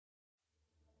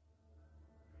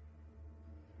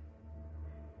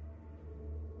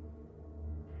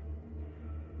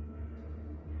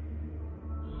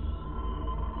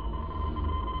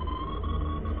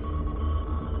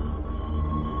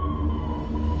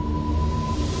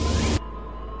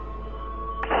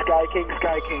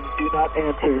Sky King, do not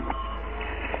answer.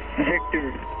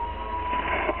 Victor,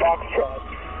 Foxtrot,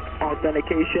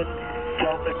 authentication,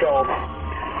 Delta Golf.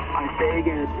 I say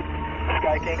again,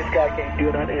 Sky King,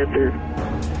 do not answer.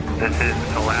 This is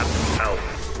Collapse Health.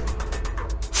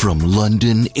 From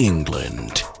London,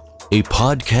 England, a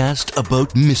podcast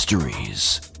about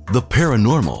mysteries, the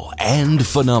paranormal, and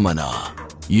phenomena.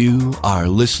 You are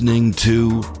listening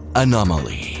to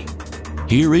Anomaly.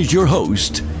 Here is your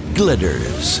host,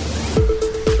 Gledders.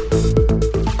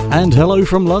 And hello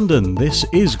from London. This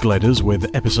is Gledders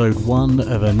with episode 1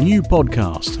 of a new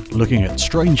podcast looking at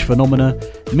strange phenomena,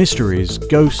 mysteries,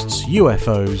 ghosts,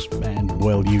 UFOs, and,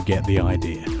 well, you get the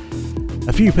idea.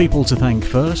 A few people to thank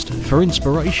first. For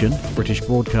inspiration, British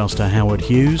broadcaster Howard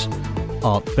Hughes,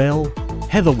 Art Bell,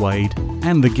 Heather Wade,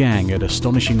 and the gang at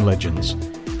Astonishing Legends.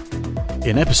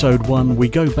 In episode 1, we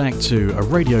go back to a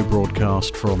radio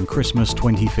broadcast from Christmas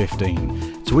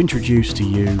 2015 to introduce to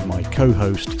you my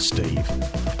co-host Steve.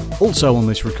 Also on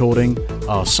this recording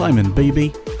are Simon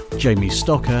Beebe, Jamie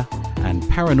Stocker, and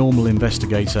paranormal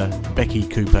investigator Becky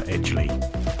Cooper Edgley.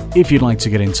 If you'd like to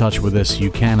get in touch with us,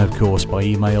 you can, of course, by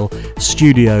email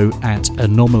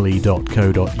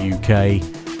studio@anomaly.co.uk.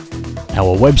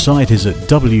 Our website is at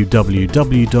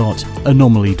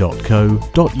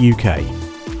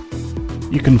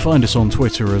www.anomaly.co.uk. You can find us on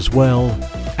Twitter as well,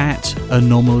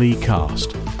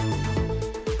 @AnomalyCast.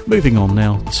 Moving on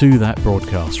now to that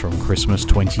broadcast from Christmas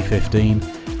 2015,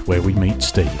 where we meet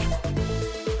Steve.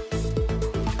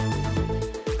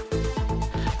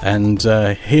 And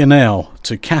here now,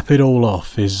 to cap it all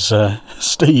off, is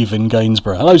Steve in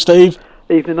Gainsborough. Hello, Steve.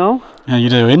 Evening, all. How you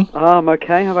doing? I'm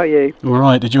okay. How about you? All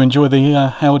right. Did you enjoy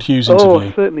the Howard Hughes interview? Oh,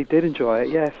 I certainly did enjoy it,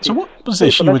 yes. So what was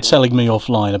this you were telling me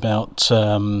offline about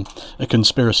a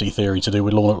conspiracy theory to do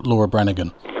with Laura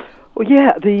Branigan? Well,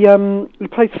 yeah, we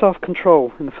played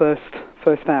Self-Control in the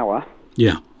first hour.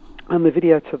 Yeah. And the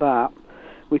video to that,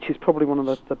 which is probably one of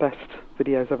the best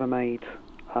videos ever made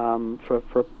for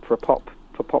pop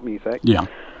music. Yeah.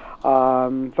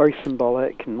 Very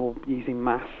symbolic and all using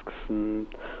masks and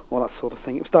all that sort of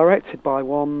thing. It was directed by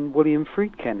one William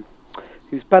Friedkin,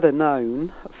 who's better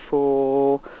known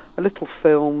for a little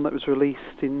film that was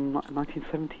released in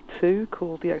 1972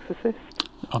 called The Exorcist.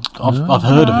 I've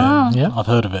heard of it. Yeah, I've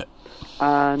heard of it.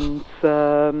 And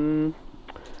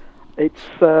it's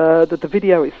the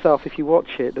video itself. If you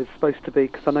watch it, there's supposed to be,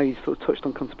 because I know you sort of touched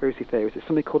on conspiracy theories. It's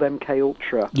something called MK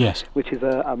Ultra, yes, which is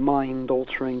a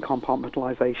mind-altering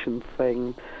compartmentalization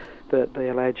thing that they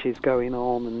allege is going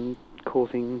on and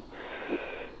causing,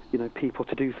 people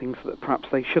to do things that perhaps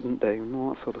they shouldn't do, and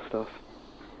all that sort of stuff.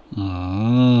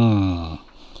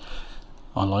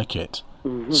 I like it.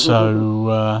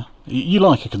 So you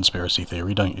like a conspiracy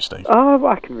theory, don't you, Steve? Oh,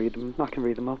 I can read them. I can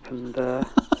read them up and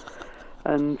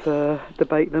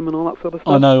debate them and all that sort of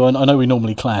stuff. I know. We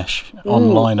normally clash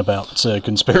online about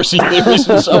conspiracy theories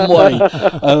in some way.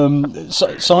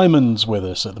 Simon's with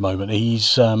us at the moment.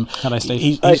 He's Hello,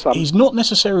 Steve. He's not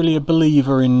necessarily a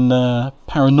believer in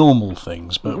paranormal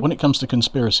things, but when it comes to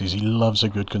conspiracies, he loves a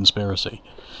good conspiracy.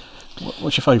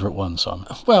 What's your favourite one, Simon?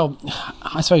 Well,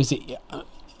 I suppose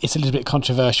it's a little bit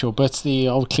controversial, but the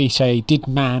old cliche, did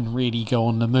man really go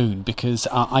on the moon? Because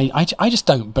I just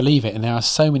don't believe it, and there are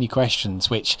so many questions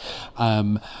which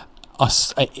are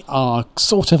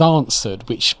sort of answered,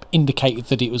 which indicate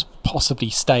that it was possibly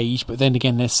staged, but then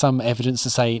again there's some evidence to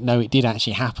say no, it did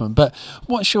actually happen. But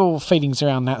what's your feelings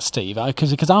around that, Steve?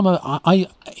 Because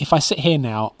if I sit here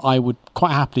now, I would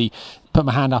quite happily put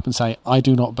my hand up and say I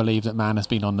do not believe that man has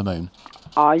been on the moon.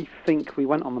 I think we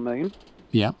went on the moon.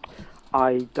 Yeah.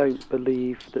 I don't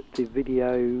believe that the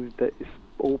video that is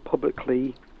all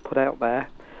publicly put out there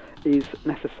is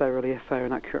necessarily a fair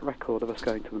and accurate record of us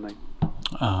going to the moon.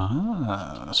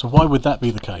 So why would that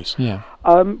be the case? Yeah.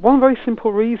 One very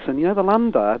simple reason. The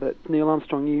lander that Neil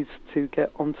Armstrong used to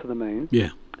get onto the moon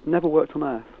never worked on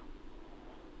Earth.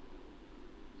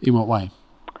 In what way?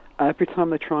 Every time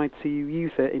they tried to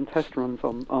use it in test runs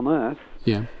on Earth,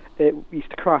 it used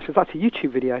to crash. There's actually a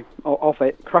YouTube video of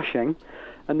it crashing,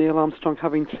 and Neil Armstrong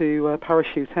having to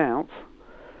parachute out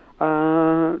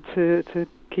to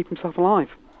keep himself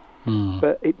alive.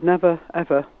 But it never,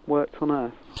 ever worked on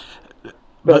Earth.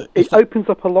 But it opens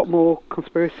up a lot more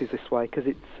conspiracies this way, because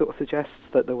it sort of suggests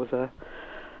that there was a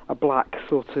black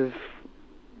sort of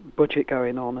budget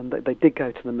going on, and that they did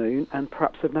go to the moon, and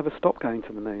perhaps they've never stopped going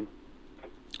to the moon.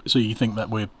 So you think that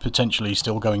we're potentially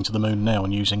still going to the moon now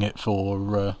and using it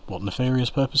for, nefarious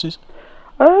purposes?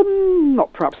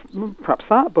 Not perhaps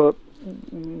that, but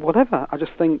whatever. I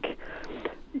just think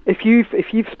if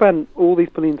you've spent all these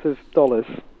billions of dollars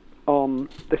on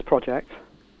this project,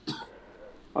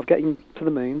 of getting to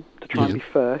the moon to try and be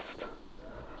first,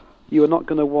 you are not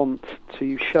going to want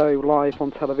to show live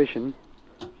on television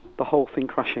the whole thing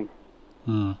crashing.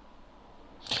 You're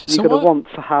going to want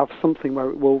to have something where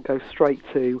it will go straight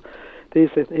to,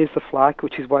 here's the flag,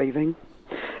 which is waving.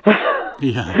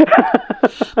 Yeah.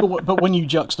 but when you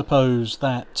juxtapose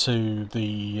that to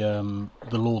the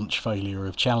launch failure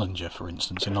of Challenger, for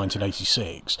instance, in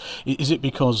 1986, is it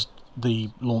because the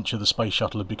launch of the space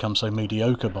shuttle had become so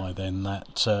mediocre by then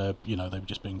that they were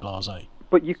just being blasé?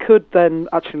 But you could then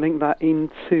actually link that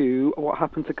into what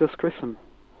happened to Gus Grissom.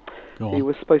 He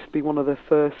was supposed to be one of the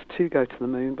first to go to the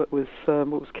moon, but was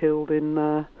killed in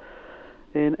a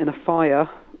fire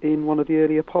in one of the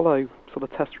early Apollo sort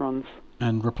of test runs.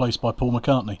 And replaced by Paul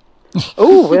McCartney.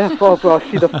 Oh yeah,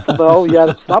 I see the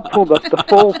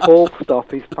full Paul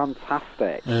stuff is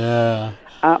fantastic. Yeah,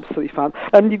 absolutely fan.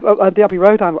 And the Abbey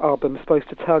Road album is supposed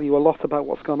to tell you a lot about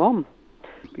what's gone on,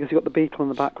 because you've got the Beatle in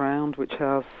the background, which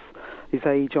has his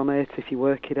age on it if you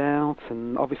work it out,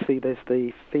 and obviously there's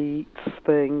the feet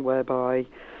thing whereby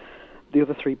the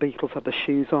other three Beatles have the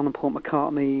shoes on and Paul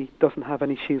McCartney doesn't have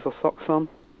any shoes or socks on,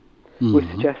 which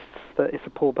suggests that it's a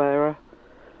pallbearer,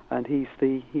 and he's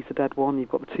the dead one. You've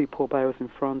got the two pallbearers in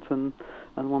front and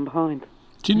one behind.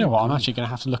 Do you know what? I'm actually going to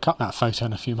have to look up that photo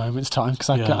in a few moments' time, because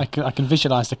I can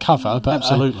visualise the cover, but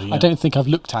absolutely, I don't think I've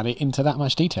looked at it into that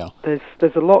much detail.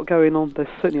 There's a lot going on. There's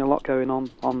certainly a lot going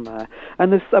on there,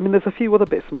 and there's a few other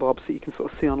bits and bobs that you can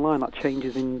sort of see online, like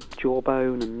changes in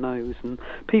jawbone and nose, and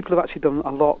people have actually done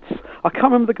a lot. I can't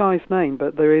remember the guy's name,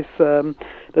 but there's a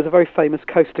very famous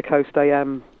Coast to Coast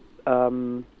AM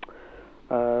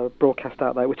broadcast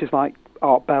out there, which is like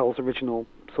Art Bell's original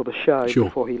sort of show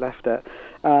before he left it,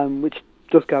 which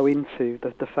does go into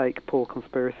the fake Paul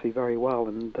conspiracy very well,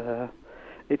 and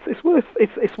it's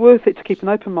worth it to keep an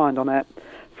open mind on it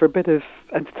for a bit of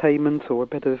entertainment or a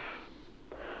bit of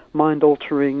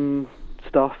mind-altering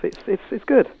stuff. It's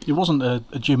good. It wasn't a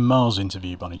Jim Mars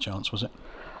interview by any chance, was it?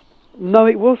 No,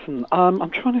 it wasn't.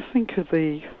 I'm trying to think of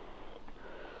the.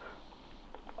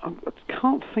 I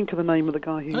can't think of the name of the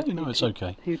guy who. It's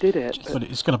okay. Who did it? But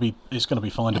it's going to be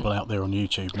findable out there on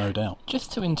YouTube, no doubt.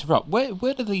 Just to interrupt, where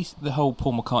do the whole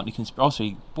Paul McCartney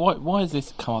conspiracy? Why has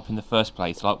this come up in the first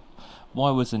place? Like,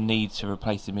 why was the need to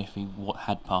replace him if he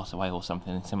had passed away or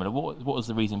something similar? What was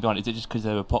the reason behind it? Is it just because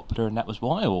they were popular and that was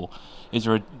why, or is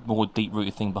there a more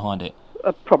deep-rooted thing behind it?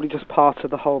 Probably just part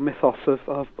of the whole mythos of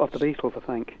the Beatles, I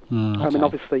think. Okay. I mean,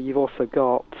 obviously, you've also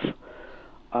got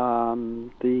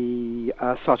the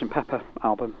Sgt. Pepper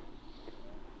album,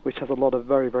 which has a lot of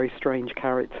very, very strange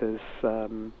characters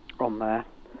on there.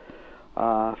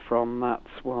 From that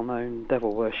well-known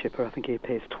devil worshipper, I think he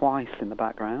appears twice in the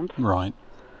background. Right.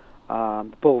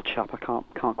 The bald chap, I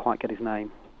can't quite get his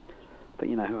name, but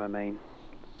you know who I mean.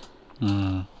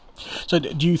 So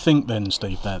do you think then,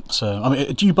 Steve,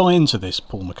 that... do you buy into this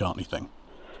Paul McCartney thing?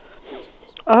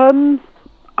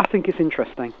 I think it's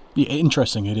interesting. Yeah,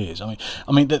 interesting it is. I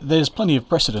mean, there's plenty of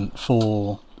precedent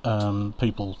for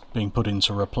people being put in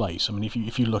to replace. I mean,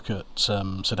 if you look at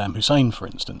Saddam Hussein, for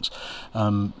instance,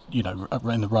 in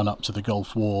the run up to the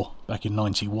Gulf War back in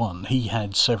 '91, he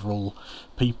had several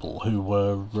people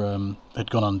who had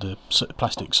gone under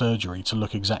plastic surgery to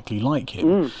look exactly like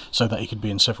him, so that he could be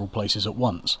in several places at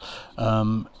once.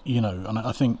 And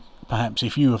I think perhaps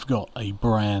if you have got a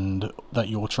brand that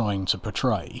you're trying to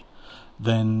portray,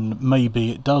 then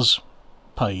maybe it does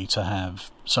pay to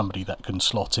have somebody that can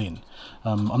slot in.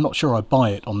 I'm not sure I buy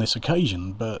it on this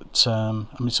occasion, but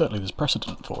certainly there's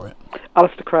precedent for it.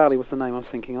 Alistair Crowley was the name I was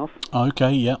thinking of.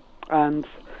 Okay, yeah. And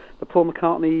the Paul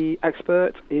McCartney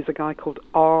expert is a guy called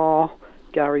R.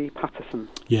 Gary Patterson.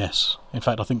 Yes. In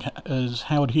fact, I think has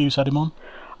Howard Hughes had him on?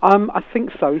 I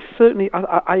think so. Certainly,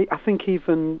 I think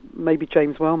even maybe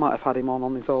James Well might have had him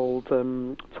on his old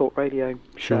talk radio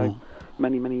show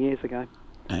many, many years ago.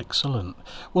 Excellent.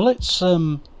 Well, let's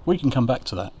we can come back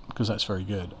to that because that's very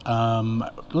good.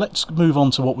 Let's move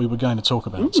on to what we were going to talk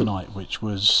about tonight, which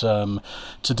was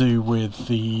to do with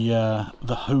the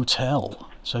hotel.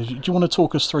 So do you want to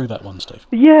talk us through that one, Steve?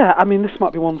 Yeah, I mean, this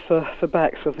might be one for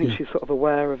Bex. I think she's sort of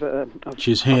aware of it.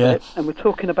 She's here. And we're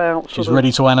talking about... She's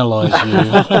ready to analyse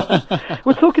you.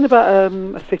 We're talking about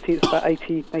a city that's about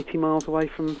 80 miles away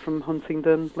from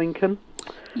Huntingdon, Lincoln.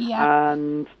 Yeah.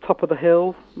 And top of the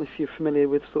hill, if you're familiar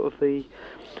with sort of the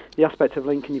aspect of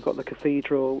Lincoln, you've got the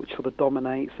cathedral, which sort of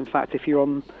dominates. In fact, if you're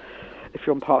on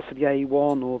parts of the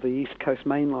A1 or the East Coast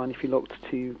Main Line, if you looked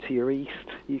to your east,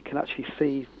 you can actually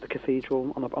see the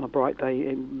cathedral on a bright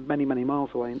day many, many miles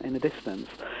away in the distance.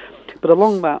 But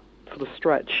along that sort of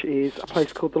stretch is a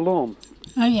place called the Lawn.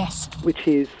 Oh, yes. Which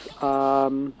is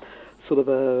sort sort of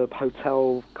a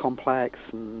hotel complex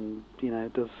and,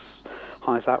 does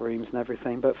hires out rooms and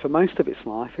everything. But for most of its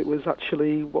life, it was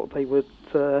actually what they would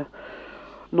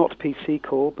not PC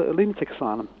call, but a lunatic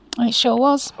asylum. It sure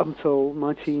was. Up until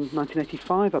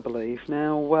 1985, I believe.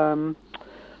 Now,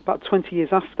 about 20 years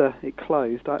after it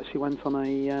closed, I actually went on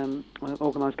an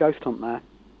organised ghost hunt there,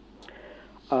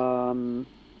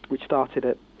 which started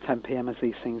at 10 p.m. as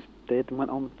these things did and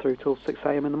went on through till 6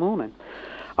 a.m. in the morning.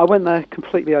 I went there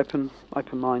completely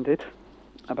open-minded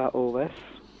about all this,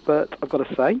 but I've got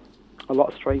to say, a lot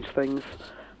of strange things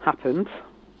happened.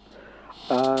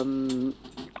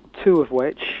 Two of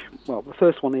which, well, the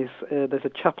first one is there's a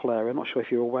chapel area, I'm not sure if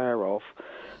you're aware of,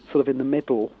 sort of in the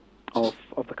middle of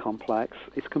the complex.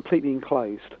 It's completely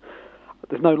enclosed.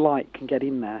 There's no light can get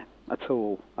in there at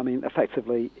all. I mean,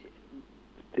 effectively,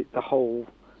 the whole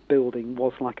building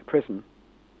was like a prison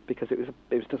because it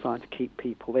was designed to keep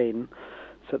people in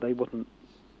so they wouldn't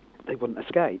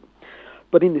escape.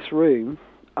 But in this room,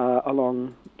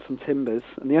 along some timbers,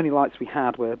 and the only lights we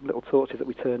had were little torches that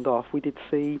we turned off, we did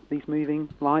see these moving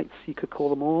lights, you could call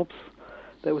them orbs.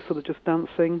 They were sort of just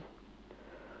dancing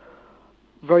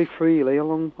very freely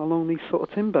along these sort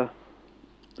of timber.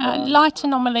 Light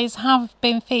anomalies have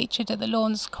been featured at the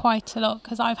lawns quite a lot,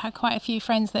 because I've had quite a few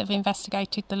friends that have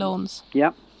investigated the lawns.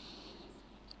 Yeah.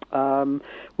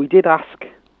 We did ask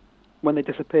when they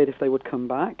disappeared if they would come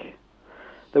back.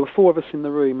 There were 4 of us in the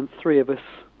room, and 3 of us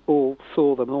all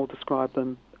saw them, all described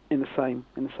them in the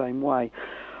same way.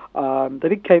 They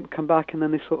did come back, and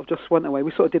then they sort of just went away. We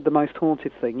sort of did the most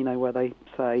haunted thing, where they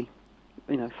say,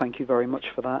 thank you very much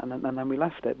for that, and then we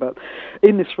left it. But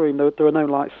in this room, there are no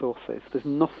light sources. There's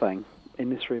nothing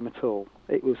in this room at all.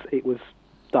 It was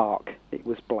dark. It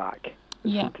was black.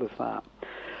 As simple as that.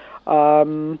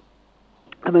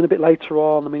 And then a bit later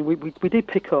on, I mean, we did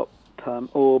pick up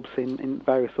orbs in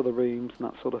various other rooms and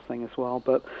that sort of thing as well.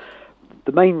 But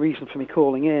the main reason for me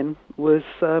calling in was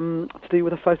to do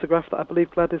with a photograph that I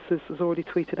believe Gladys has already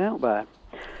tweeted out there.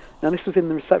 Now, this was in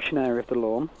the reception area of the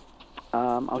lawn.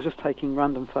 I was just taking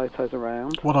random photos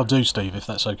around. What I'll do, Steve, if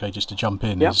that's okay, just to jump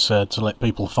in, is to let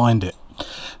people find it.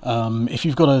 If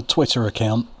you've got a Twitter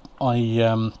account,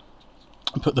 I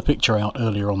put the picture out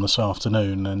earlier on this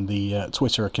afternoon, and the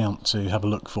Twitter account to have a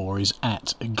look for is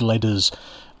at Gledders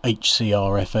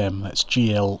HCRFM. That's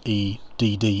GLEDDERS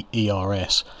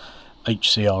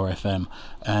HCRFM,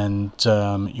 and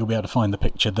you'll be able to find the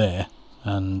picture there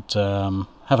and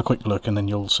have a quick look, and then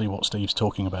you'll see what Steve's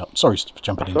talking about. Sorry for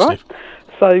jumping in, right. Steve.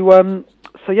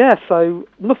 So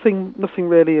nothing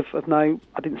really of note.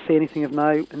 I didn't see anything of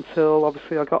note until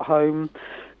obviously I got home,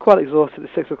 quite exhausted at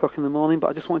 6 o'clock in the morning. But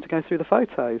I just wanted to go through the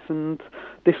photos, and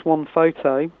this one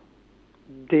photo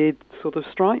did sort of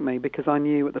strike me because I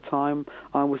knew at the time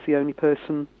I was the only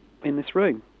person in this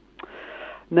room.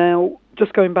 Now,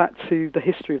 just going back to the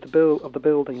history of the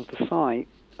building, of the site,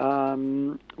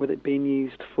 with it being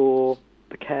used for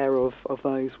the care of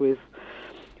those with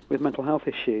mental health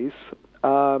issues.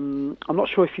 I'm not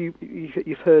sure if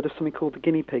you've heard of something called the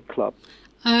Guinea Pig Club.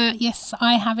 Yes,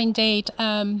 I have indeed.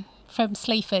 From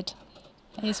Sleaford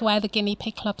is where the Guinea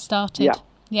Pig Club started.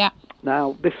 Yeah.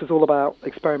 Now, this was all about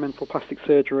experimental plastic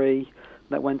surgery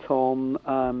that went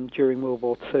on during World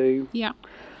War II. Yeah.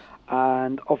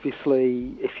 And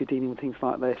obviously, if you're dealing with things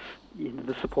like this,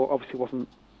 the support obviously wasn't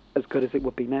as good as it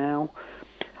would be now.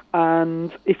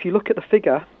 And if you look at the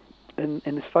figure in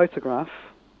this photograph,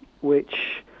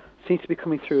 which seems to be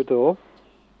coming through a door,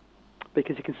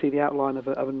 because you can see the outline of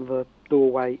another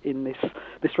doorway in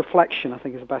this reflection, I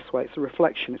think is the best way. It's a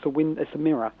reflection. It's a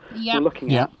mirror you're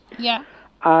looking at. Yeah.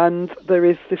 And there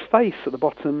is this face at the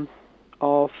bottom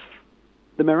of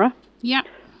the mirror. Yeah.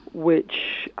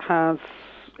 Which has,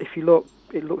 if you look,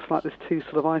 it looks like there's 2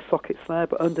 sort of eye sockets there,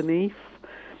 but underneath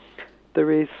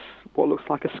there is what looks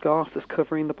like a scarf that's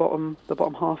covering the bottom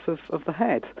half of the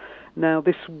head. Now,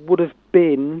 this would have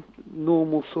been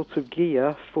normal sort of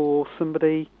gear for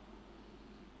somebody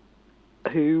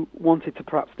who wanted to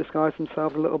perhaps disguise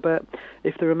themselves a little bit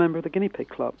if they're a member of the Guinea Pig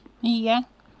Club. Yeah.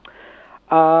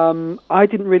 I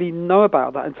didn't really know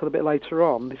about that until a bit later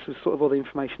on. This was sort of all the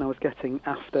information I was getting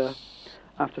after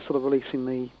sort of releasing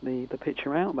the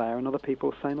picture out there, and other people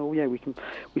were saying, "Oh yeah, we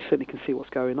certainly can see what's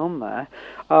going on there."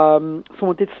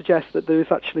 Someone did suggest that there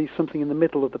is actually something in the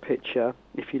middle of the picture,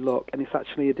 if you look, and it's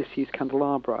actually a disused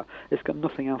candelabra. It's got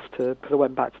nothing else to, because I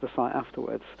went back to the site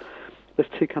afterwards. There's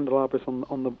 2 candelabras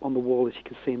on the wall, as you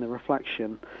can see in the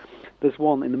reflection. There's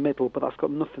one in the middle, but that's got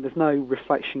nothing. There's no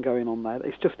reflection going on there.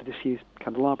 It's just a disused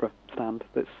candelabra stand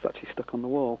that's actually stuck on the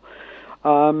wall.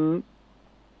 As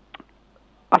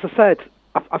I said,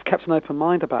 I've kept an open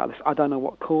mind about this. I don't know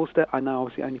what caused it. I know I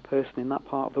was the only person in that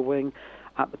part of the wing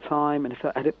at the time, and if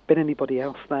there had been anybody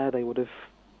else there, they would have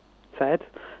said.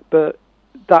 But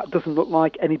that doesn't look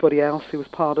like anybody else who was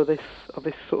part of this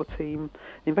sort of team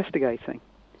investigating.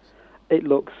 It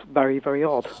looks very, very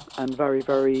odd and very,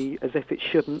 very as if it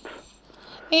shouldn't.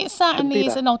 It certainly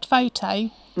is an odd photo.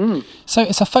 Mm. So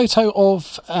it's a photo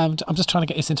of. I'm just trying to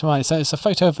get this into my mind. So it's a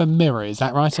photo of a mirror. Is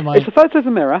that right? It's a photo of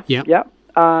a mirror. Yeah. Yeah.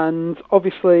 And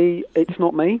obviously, it's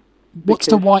not me. What's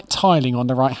the white tiling on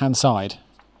the right-hand side?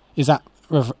 Is that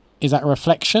a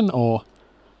reflection or?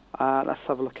 Let's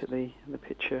have a look at the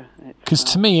picture. Because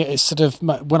to me, it's sort of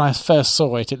when I first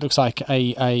saw it, it looks like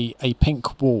a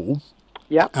pink wall.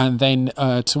 Yeah. And then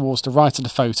towards the right of the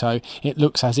photo, it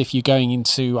looks as if you're going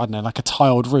into, I don't know, like a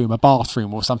tiled room, a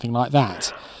bathroom or something like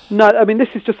that. No, I mean, this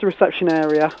is just the reception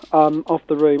area of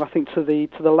the room. I think to the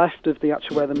left of the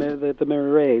actual where the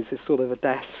mirror is sort of a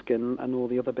desk and all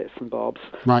the other bits and bobs.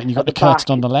 Right, and you've got the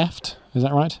curtain on the left. Is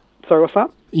that right? Sorry, what's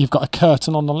that? You've got a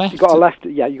curtain on the left. You've got a left.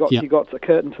 Yeah, you got a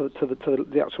curtain to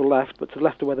the actual left, but to the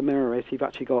left of where the mirror is, you've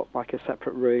actually got like a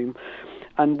separate room.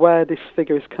 And where this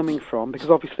figure is coming from, because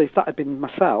obviously if that had been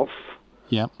myself,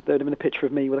 there would have been a picture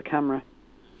of me with a camera.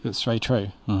 That's very true.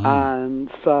 Mm-hmm.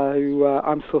 And so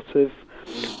I'm sort of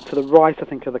to the right, I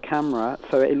think, of the camera,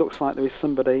 so it looks like there is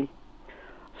somebody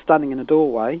standing in a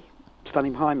doorway,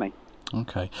 standing behind me.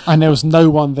 Okay. And there was no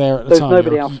one there at the time? There's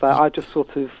nobody else there. I just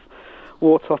sort of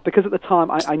walked off, because at the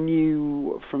time I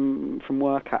knew from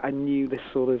work, I knew this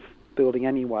sort of building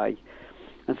anyway,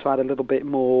 and so I had a little bit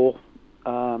more...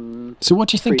 so what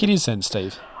do you think it is then,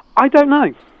 Steve? I don't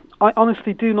know. I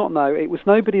honestly do not know. It was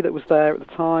nobody that was there at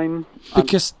the time.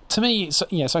 Because to me,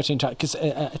 sorry to interrupt, because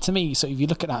to me, so if you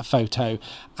look at that photo,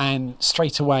 and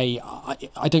straight away,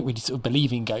 I don't really sort of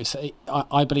believe in ghosts.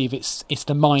 I believe it's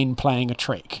the mind playing a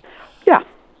trick. Yeah.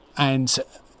 And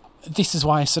this is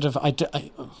why sort of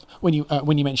when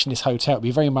you mention this hotel, it'd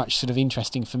be very much sort of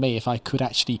interesting for me if I could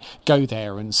actually go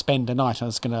there and spend a night. I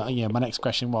was gonna, my next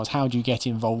question was, how do you get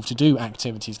involved to do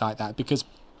activities like that? Because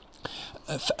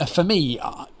for me,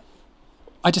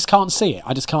 I just can't see it.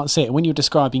 I just can't see it. When you're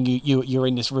describing you're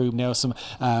in this room, there are some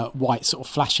white sort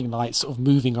of flashing lights sort of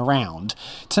moving around.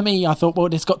 To me, I thought, well,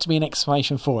 there's got to be an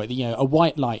explanation for it. A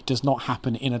white light does not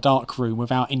happen in a dark room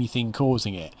without anything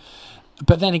causing it.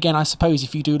 But then again, I suppose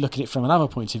if you do look at it from another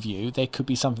point of view, there could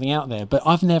be something out there. But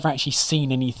I've never actually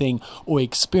seen anything or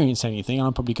experienced anything. And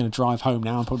I'm probably going to drive home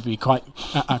now. I'm probably quite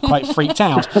freaked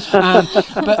out.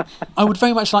 But I would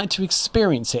very much like to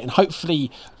experience it. And hopefully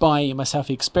by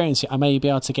myself experiencing it, I may be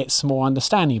able to get some more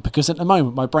understanding. Because at the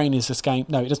moment, my brain is just going,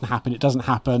 no, it doesn't happen. It doesn't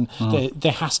happen.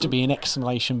 There has to be an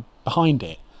explanation behind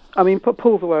it. I mean,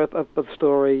 Paul's aware of the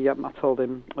story. I told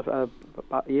him about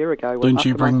a year ago. Don't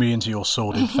you bring me into your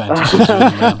sordid fantasies.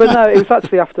 But no, it was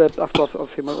actually after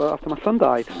my son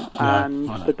died, and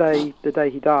the day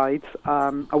he died,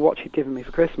 a watch he'd given me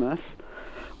for Christmas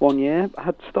one year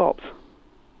had stopped.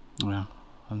 Yeah,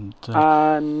 and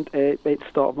it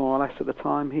stopped more or less at the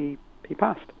time he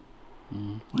passed.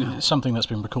 It's something that's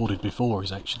been recorded before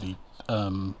is actually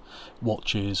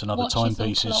watches and other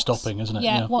timepieces stopping, isn't it?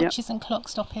 Yeah, watches and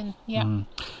clocks stopping. Yeah.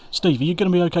 Steve, are you going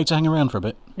to be okay to hang around for a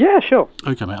bit? Yeah, sure.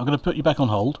 Okay, mate. I'm going to put you back on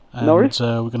hold, and no worries.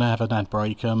 We're going to have an ad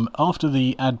break. After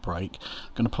the ad break,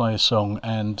 I'm going to play a song,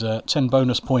 and 10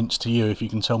 bonus points to you if you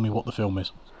can tell me what the film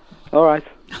is. All right.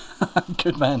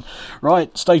 Good man.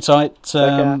 Right, stay tight.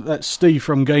 That's Steve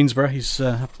from Gainsborough. He's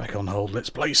back on hold. Let's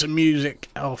play some music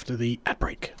after the ad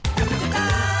break.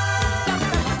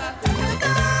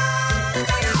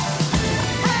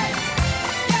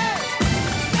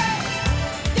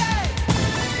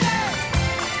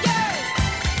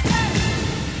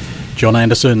 John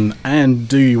Anderson, and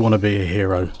Do You Want to Be a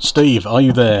Hero? Steve, are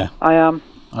you there? I am.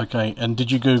 Okay, and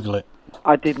did you Google it?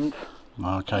 I didn't.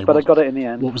 Okay. But I got it in the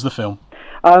end. What was the film?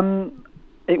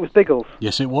 It was Biggles.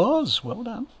 Yes, it was. Well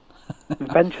done.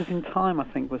 Adventures in Time, I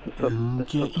think, was the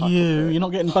subtitle. You're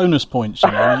not getting bonus points,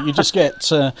 you just get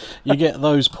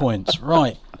those points.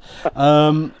 Right.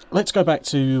 Let's go back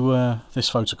to this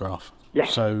photograph.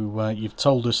 Yes. So you've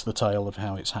told us the tale of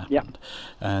how it's happened. Yep.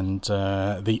 And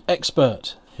the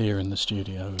expert here in the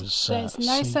studio is... There's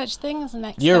no such thing as an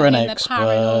expert in the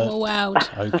paranormal world.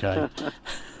 Okay.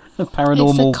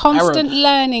 Paranormal. It's a constant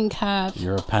learning curve.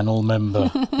 You're a panel member.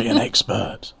 Be an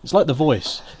expert. It's like The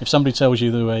Voice. If somebody tells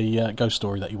you a ghost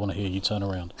story that you want to hear, you turn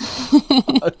around.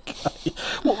 Okay.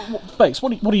 Bex,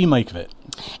 what do you make of it?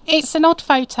 It's an odd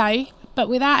photo, but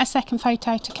without a second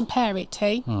photo to compare it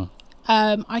to.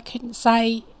 I couldn't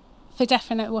say for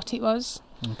definite what it was.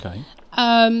 Okay.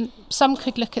 Some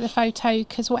could look at the photo,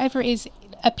 because whatever it is,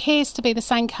 appears to be the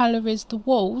same colour as the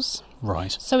walls.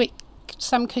 Right. So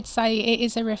some could say it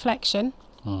is a reflection.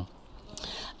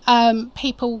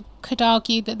 People could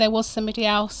argue that there was somebody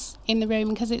else in the room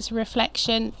because it's a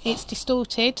reflection, it's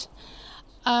distorted.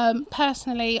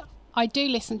 Personally, I do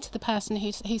listen to the person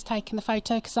who's taken the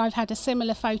photo, because I've had a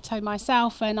similar photo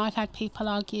myself, and I've had people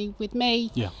argue with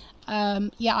me. Yeah.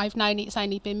 I've known it's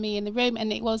only been me in the room,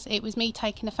 and it was me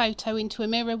taking a photo into a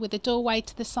mirror with a doorway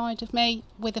to the side of me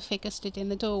with a figure stood in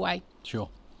the doorway. Sure.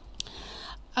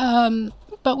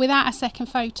 But without a second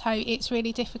photo, it's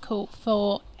really difficult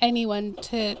for anyone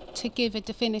to give a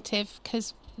definitive,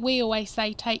 because we always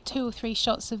say take 2 or 3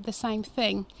 shots of the same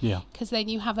thing, because then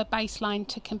you have a baseline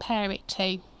to compare it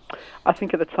to. I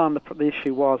think at the time the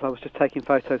issue was I was just taking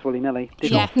photos willy-nilly.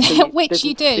 Which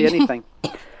you do. See anything.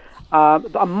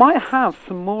 I might have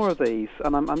some more of these,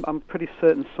 and I'm pretty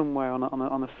certain somewhere on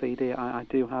a CD I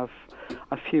do have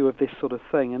a few of this sort of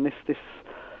thing, and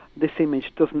this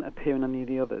image doesn't appear in any of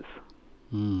the others.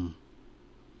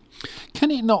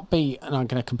 Can it not be, and I'm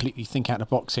going to completely think out of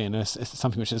the box here, and it's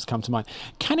something which has come to mind,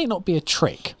 can it not be a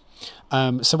trick?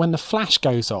 So when the flash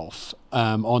goes off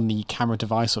on the camera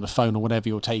device or the phone or whatever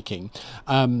you're taking,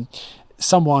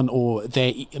 someone, or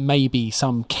there may be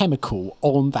some chemical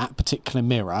on that particular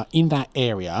mirror in that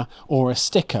area, or a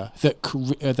sticker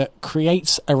that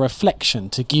creates a reflection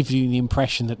to give you the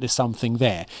impression that there's something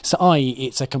there. So i.e.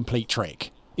 it's a complete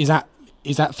trick. Is that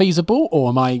feasible, or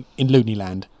am I in loony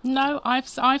land? No, I've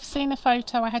seen a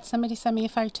photo. I had somebody send me a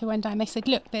photo one day, and they said,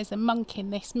 look, there's a monk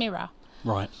in this mirror.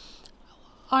 Right.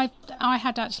 I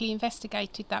had actually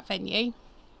investigated that venue,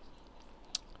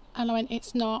 and I went,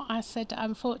 it's not. I said,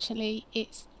 unfortunately,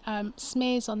 it's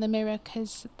smears on the mirror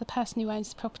because the person who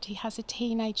owns the property has a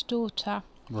teenage daughter.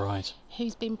 Right.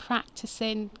 Who's been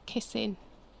practicing kissing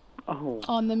Oh.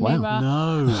 on the mirror.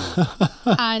 No.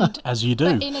 And as you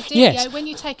do. But in a video, Yes. when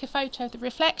you take a photo of the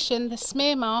reflection, the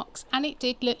smear marks, and it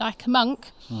did look like a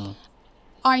monk.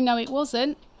 I know it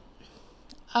wasn't.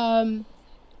 And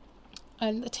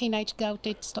the teenage girl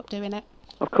did stop doing it.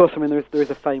 Of course, I mean there is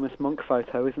a famous monk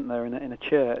photo, isn't there, in a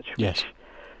church, which Yes.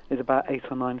 is about 8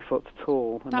 or 9 foot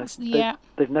tall. And That's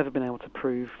they've never been able to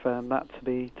prove that to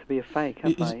be a fake,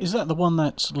 have they? Is that the one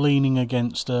that's leaning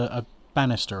against a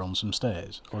banister on some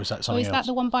stairs, or is that Or something is else? that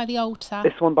the one by the altar?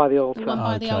 This one by the altar. The one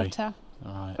by the Okay. altar.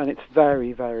 All right. And it's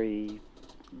very, very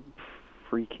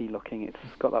freaky looking. It's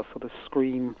got that sort of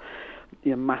Scream,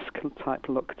 mask type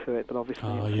look to it. But obviously,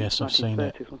 Oh, it's yes, I've seen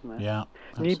it. 1930s, wasn't it? Yeah.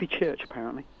 Newby Church,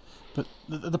 apparently. But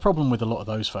the problem with a lot of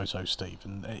those photos, Steve,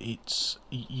 and it's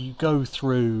you go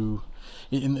through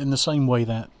in the same way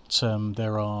that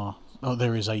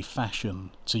there is a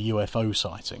fashion to UFO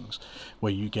sightings,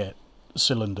 where you get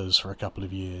cylinders for a couple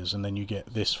of years, and then you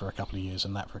get this for a couple of years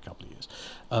and that for a couple of years.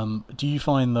 Do you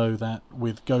find, though, that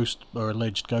with ghost or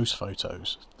alleged ghost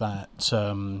photos that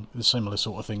the similar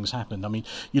sort of things happened? I mean,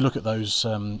 you look at those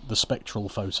the spectral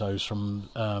photos from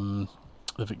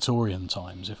the Victorian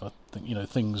times. If I think,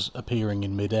 things appearing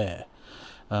in midair,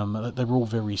 they were all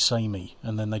very samey,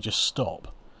 and then they just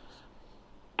stop.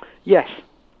 Yes.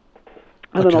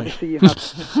 And then Okay. obviously you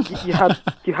had,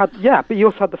 but you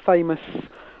also had the famous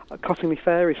Cottingley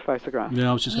Fairies photograph. Yeah,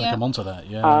 I was just going to Yeah. come on to that.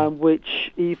 Yeah.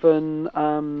 Which even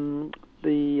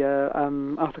the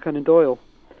Arthur Conan Doyle,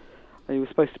 who was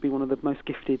supposed to be one of the most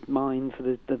gifted minds of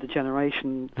the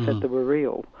generation, said they were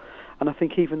real. And I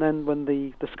think even then, when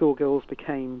the schoolgirls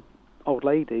became old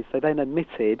ladies, they then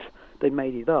admitted they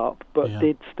made it up, but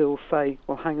did still say,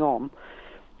 well, hang on,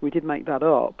 we did make that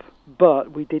up,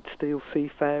 but we did still see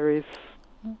fairies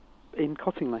in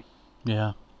Cottingley.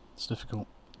 Yeah, it's difficult.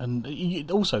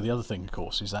 And also the other thing, of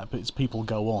course, is that as people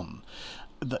go on,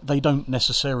 they don't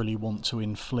necessarily want to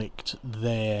inflict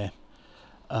their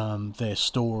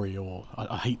story, or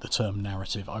I hate the term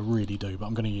narrative, I really do, but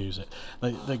I'm going to use it.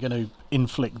 They're going to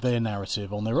inflict their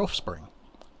narrative on their offspring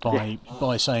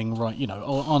by saying, right,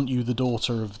 aren't you the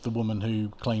daughter of the woman who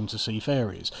claimed to see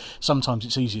fairies? Sometimes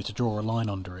it's easier to draw a line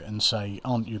under it and say,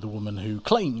 aren't you the woman who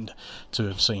claimed to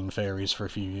have seen fairies for a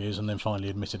few years and then finally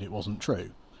admitted it wasn't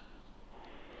true?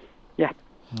 Yeah.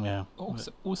 Yeah.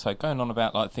 Also, going on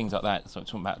about like things like that, so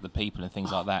talking about the people and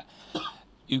things like that,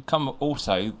 you come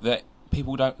also that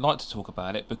people don't like to talk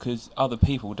about it because other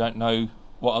people don't know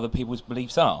what other people's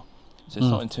beliefs are. So it's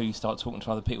not until you start talking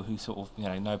to other people who sort of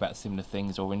know about similar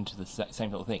things or into the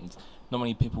same sort of things. Not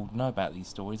many people know about these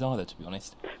stories either, to be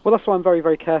honest. Well, that's why I'm very,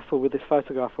 very careful with this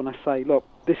photograph when I say, look,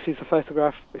 this is a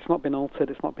photograph. It's not been altered.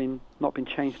 It's not been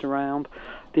changed around.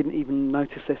 Didn't even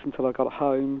notice this until I got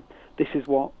home. This is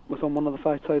what was on one of the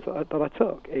photos that I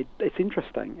took. It's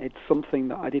interesting. It's something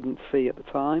that I didn't see at the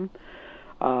time.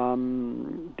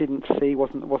 Didn't see,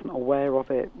 wasn't aware of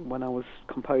it when I was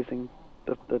composing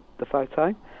the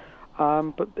photo.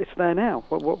 But it's there now.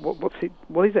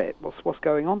 What is it? What's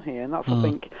going on here? And that's, I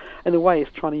think, in a way,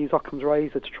 it's trying to use Occam's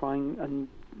razor to try and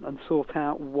sort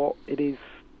out what it is,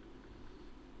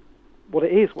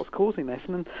 what's causing this.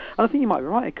 And I think you might be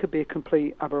right. It could be a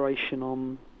complete aberration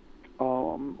on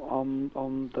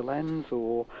the lens,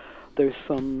 or there's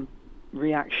some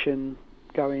reaction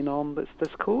going on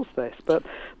that's caused this. But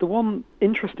the one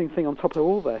interesting thing on top of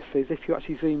all this is if you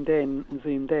actually zoomed in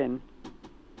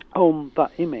on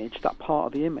that image, that part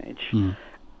of the image,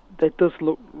 there does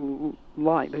look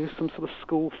like there's some sort of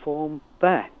school form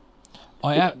there.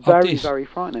 Very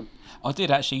frightening. I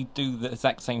did actually do the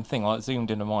exact same thing. I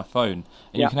zoomed in on my phone,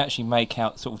 and you can actually make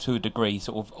out, sort of to a degree,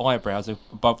 sort of eyebrows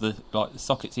above the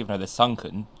sockets, even though they're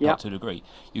sunken up to a degree.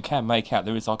 You can make out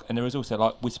there is also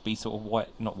like wispy sort of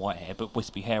not white hair, but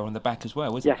wispy hair on the back as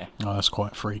well, isn't there? Oh, that's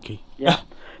quite freaky. Yeah,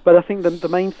 but I think the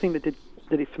main thing that did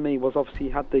it for me was obviously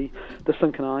you had the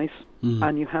sunken eyes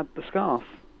and you had the scarf,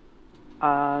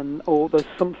 or there's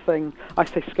something. I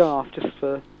say scarf just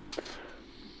for.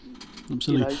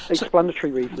 Absolutely.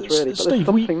 Explanatory reasons, really. But Steve, there's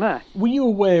something there. Were you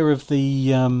aware of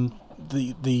the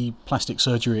plastic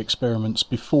surgery experiments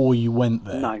before you went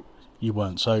there? No. You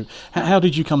weren't. So how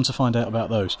did you come to find out about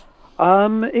those?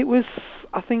 It was,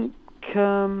 I think,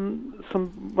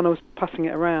 when I was passing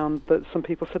it around, that some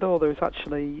people said, there's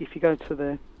actually, if you go to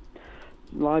the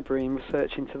library and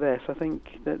research into this, I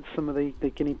think that some of the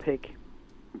guinea pig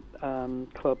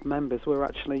club members were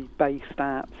actually based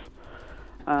at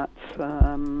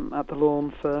the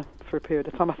lawn for a period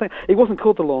of time. I think it wasn't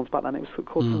called the Lawns back then. It was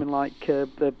called something like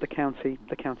the county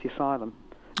asylum.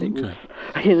 It was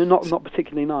not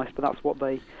particularly nice, but that's what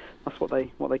they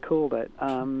called it.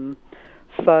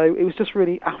 So it was just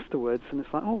really afterwards, and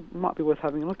it's like, it might be worth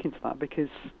having a look into that, because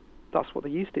that's what they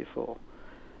used it for.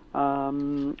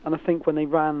 And I think when they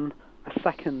ran a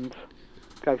second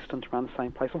ghost hunt around the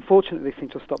same place, unfortunately they seem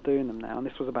to have stopped doing them now, and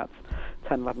this was about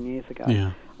 10, 11 years ago.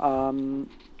 Yeah.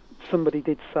 Somebody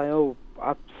did say,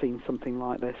 I've seen something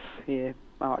like this here.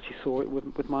 I actually saw it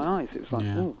with my eyes. It was like,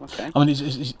 okay. I mean,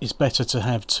 it's better to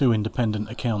have two independent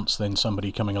accounts than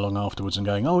somebody coming along afterwards and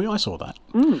going, I saw that.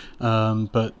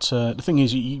 But the thing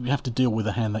is, you have to deal with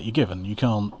the hand that you're given. You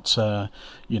can't,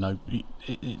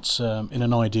 it's in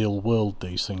an ideal world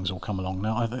these things will come along.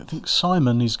 Now, I think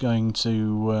Simon is going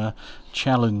to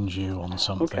challenge you on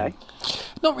something. Okay.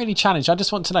 Not really challenge. I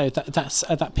just want to know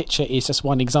that picture is just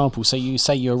one example. So you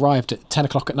say you arrived at 10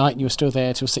 o'clock at night and you were still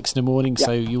there till 6 in the morning. Yeah.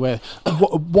 So you were.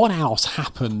 What else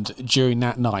happened during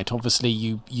that night? Obviously,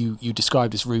 you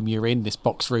described this room you're in, this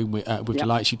box room with the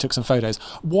lights. You took some photos.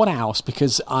 What else?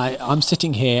 Because I'm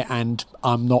sitting here and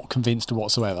I'm not convinced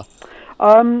whatsoever.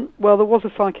 Well, there was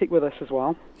a psychic with us as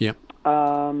well. Yeah.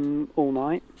 All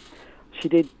night. She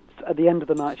did. At the end of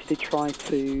the night, she did try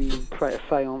to create a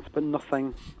séance, but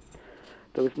nothing.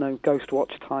 There was no Ghost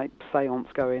Watch type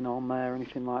séance going on there or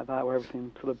anything like that, where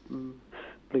everything sort of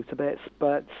blew to bits.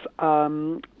 But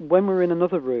when we were in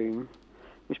another room,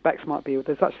 which Bex might be,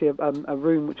 there's actually a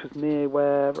room which was near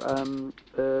where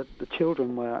the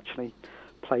children were actually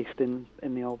placed in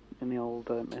the old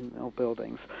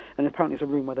buildings, and apparently it's a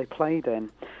room where they played in.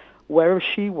 Wherever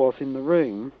she was in the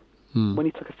room, when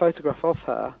he took a photograph of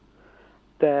her,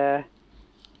 there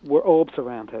were orbs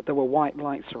around her. There were white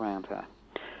lights around her.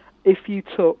 If you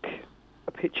took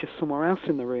a picture somewhere else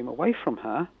in the room away from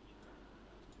her,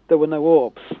 there were no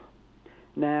orbs.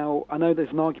 Now, I know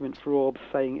there's an argument for orbs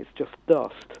saying it's just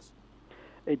dust.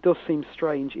 It does seem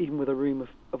strange, even with a room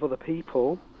of other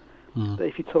people, that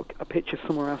if you took a picture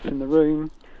somewhere else in the room,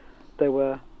 there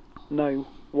were no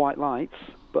white lights,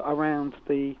 but around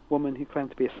the woman who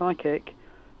claimed to be a psychic,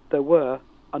 there were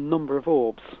a number of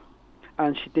orbs.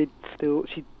 And she did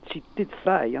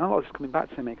say, and a lot of this is coming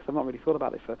back to me because I've not really thought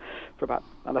about it for about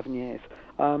 11 years,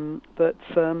 that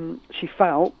she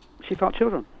felt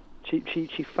children.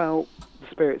 She felt the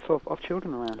spirits of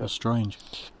children around her. That's strange.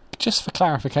 Just for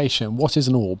clarification, what is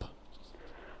an orb?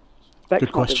 Bex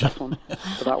Good question. might be the best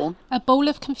one for that one. A ball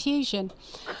of confusion.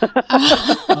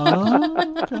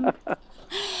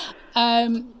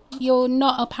 You're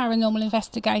not a paranormal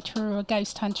investigator or a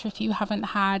ghost hunter if you haven't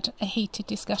had a heated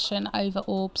discussion over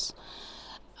orbs.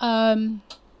 Find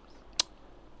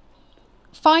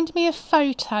me a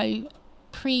photo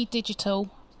pre-digital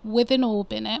with an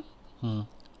orb in it,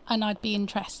 and I'd be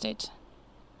interested.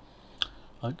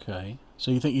 Okay. So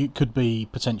you think it could be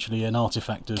potentially an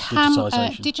artefact of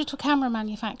digitisation? Digital camera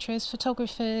manufacturers,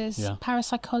 photographers,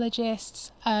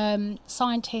 parapsychologists,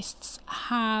 scientists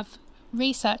have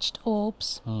researched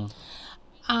orbs,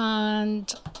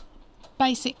 and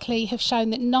basically have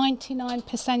shown that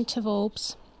 99% of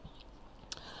orbs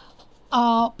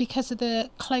are, because of the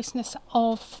closeness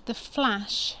of the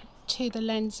flash to the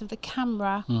lens of the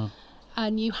camera,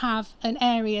 and you have an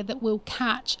area that will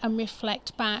catch and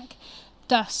reflect back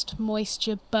dust,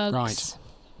 moisture, bugs.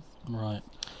 Right.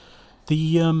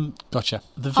 The Gotcha.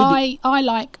 the video. I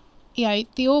like,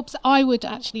 the orbs I would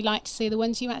actually like to see, the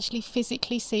ones you actually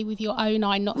physically see with your own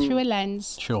eye, not through a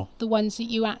lens. Sure. The ones that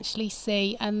you actually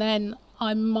see, and then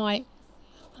I might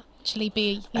actually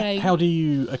be, How do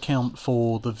you account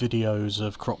for the videos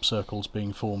of crop circles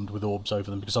being formed with orbs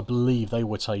over them? Because I believe they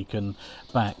were taken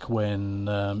back when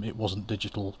it wasn't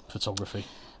digital photography.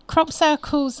 Crop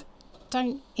circles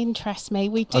don't interest me.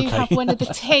 We do have one of the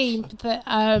team that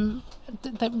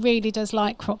that really does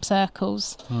like crop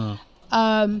circles.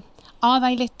 Are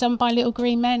they done by little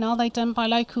green men? Are they done by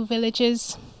local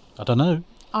villagers? I don't know.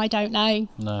 I don't know.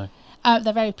 No.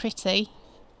 They're very pretty.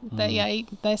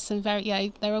 There's some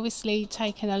very they're obviously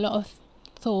taking a lot of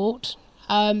thought.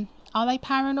 Are they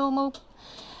paranormal?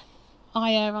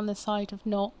 I err on the side of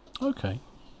not. Okay.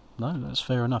 No, that's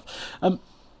fair enough.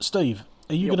 Steve,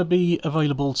 are you going to be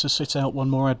available to sit out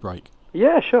one more ad break?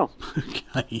 Yeah, sure.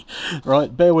 Okay.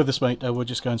 Right, bear with us, mate. We'll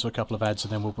just go into a couple of ads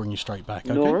and then we'll bring you straight back.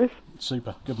 Okay? No worries.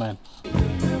 Super. Good man.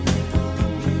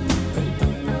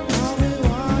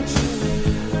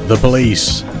 The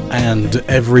Police and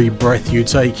Every Breath You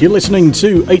Take. You're listening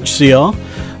to HCR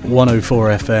 104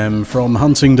 FM from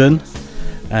Huntingdon,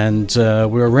 and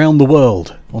we're around the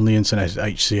world on the internet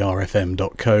at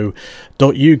hcrfm.co.uk.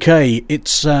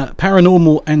 It's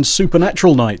Paranormal and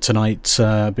Supernatural night tonight.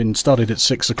 Been started at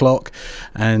 6 o'clock,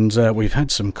 and we've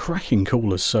had some cracking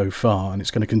callers so far, and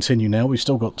it's going to continue now. We've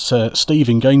still got Steve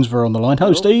in Gainsborough on the line.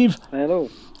 Hello, Steve. Hello.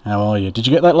 How are you? Did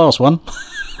you get that last one?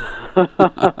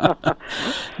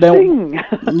 Now,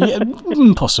 yeah,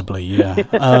 possibly, yeah.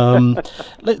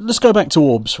 Let's go back to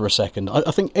orbs for a second. I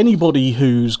think anybody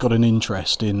who's got an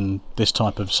interest in this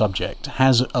type of subject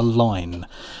has a line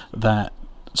that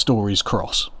stories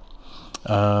cross.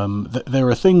 There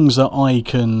are things that I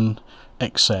can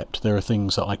accept, there are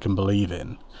things that I can believe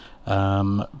in,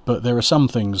 but there are some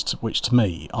things which to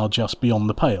me are just beyond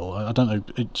the pale. I don't know,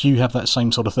 do you have that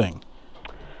same sort of thing?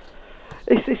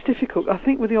 It's difficult. I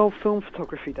think with the old film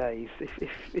photography days,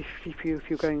 if you're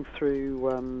going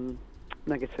through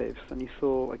negatives and you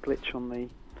saw a glitch on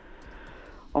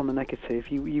the negative,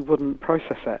 you wouldn't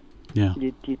process it. Yeah.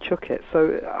 You'd chuck it.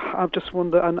 So I've just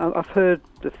wondered, and I've heard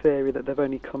the theory that they've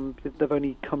only come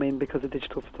in because of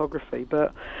digital photography,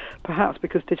 but perhaps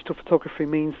because digital photography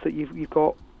means that you've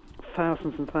got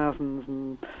thousands and thousands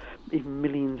and even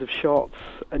millions of shots,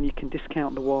 and you can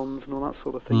discount the ones and all that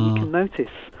sort of thing. You can notice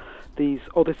these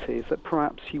oddities that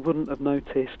perhaps you wouldn't have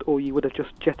noticed, or you would have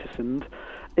just jettisoned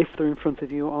if they're in front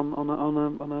of you on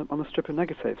a strip of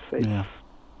negatives. It's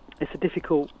a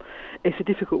difficult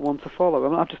one to follow. I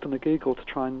mean, I've just done a Google to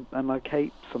try and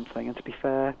locate something, and to be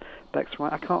fair, Beck's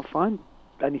right. I can't find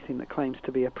anything that claims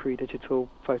to be a pre-digital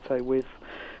photo with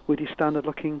your standard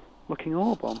looking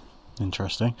orb on.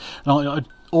 Interesting. Now,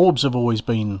 orbs have always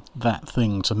been that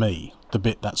thing to me, the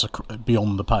bit that's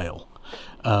beyond the pale.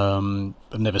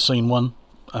 I've never seen one.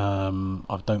 I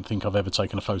don't think I've ever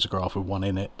taken a photograph with one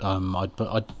in it. But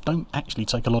I don't actually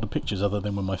take a lot of pictures other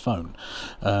than with my phone,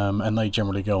 and they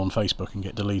generally go on Facebook and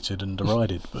get deleted and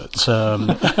derided. But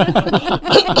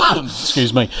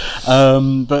excuse me.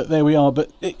 But there we are.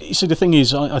 But you see, the thing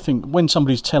is, I think when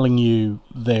somebody's telling you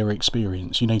their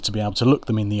experience, you need to be able to look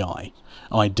them in the eye,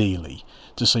 ideally,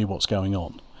 to see what's going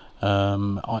on.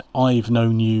 I've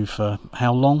known you for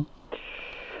how long?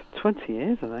 20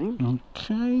 years, I think.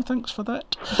 Okay, thanks for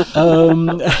that.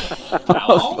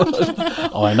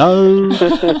 I know.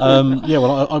 Yeah,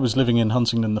 well, I was living in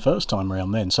Huntingdon the first time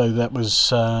around then, so that was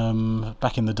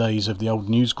back in the days of the old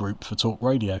news group for talk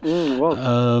radio. It was.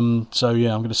 So,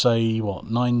 yeah, I'm going to say,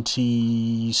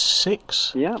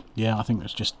 96? Yeah. Yeah, I think it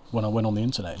was just when I went on the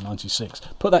internet in 96.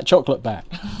 Put that chocolate back.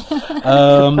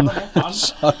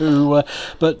 So,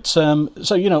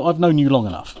 I've known you long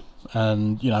enough.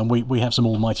 And we have some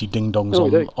almighty ding dongs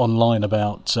online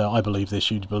about I believe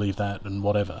this, you believe that, and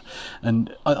whatever.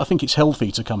 And I think it's healthy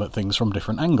to come at things from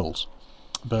different angles.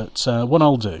 But what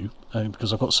I'll do,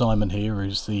 because I've got Simon here,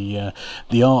 who's the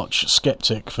arch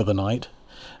skeptic for the night.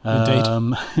 Indeed.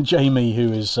 Jamie,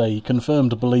 who is a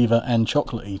confirmed believer and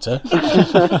chocolate eater.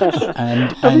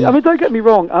 I mean, don't get me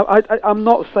wrong. I'm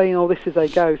not saying, this is a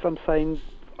ghost. I'm saying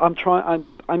I'm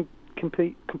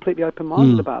completely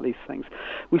open-minded about these things.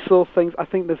 We saw things. I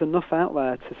think there's enough out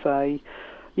there to say,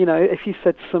 if you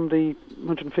said to somebody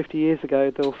 150 years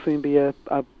ago, there'll soon be a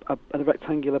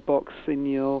rectangular box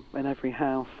in every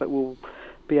house that will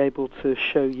be able to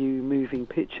show you moving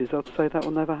pictures, I'd say that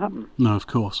will never happen. No, of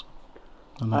course.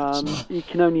 And that's, You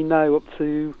can only know up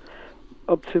to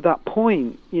that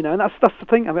point, you know, and that's the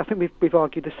thing. I mean, I think we've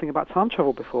argued this thing about time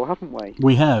travel before, haven't we?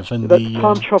 We have, and that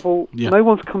time travel. yeah. No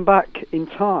one's come back in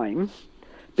time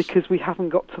because we haven't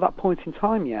got to that point in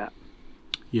time yet.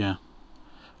 Yeah.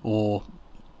 Or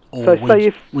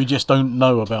so we just don't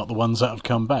know about the ones that have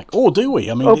come back, or do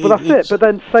we? I mean, but that's it. But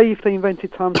then, say if they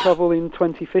invented time travel in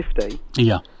 2050,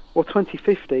 yeah, well,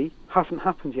 2050 hasn't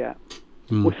happened yet.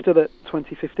 We're still at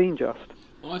 2015, just.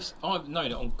 I've known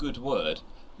it on good word.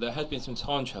 There had been some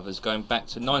time travellers going back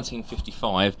to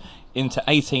 1955 into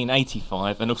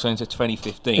 1885 and also into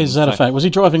 2015. Is that a fact? Was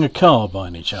he driving a car by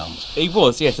any chance? He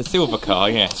was, yes, a silver car,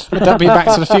 yes. Would that be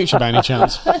Back to the Future by any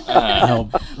chance?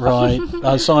 Right.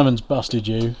 Simon's busted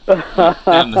you.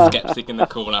 I'm the sceptic in the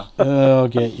corner. I'll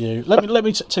get you. Let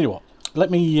me tell you what. Let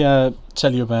me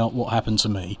tell you about what happened to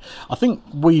me. I think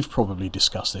we've probably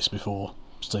discussed this before,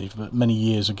 Steve, but many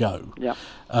years ago. Yeah.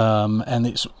 And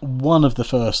it's one of the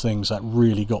first things that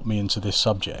really got me into this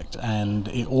subject, and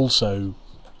it also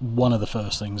one of the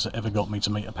first things that ever got me to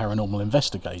meet a paranormal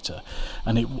investigator,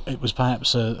 and it was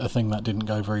perhaps a thing that didn't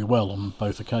go very well on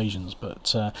both occasions,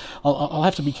 but I'll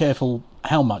have to be careful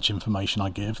how much information I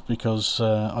give, because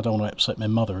I don't want to upset my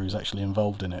mother, who's actually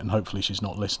involved in it, and hopefully she's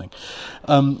not listening.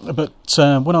 But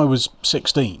when I was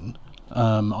 16,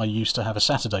 I used to have a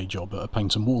Saturday job at a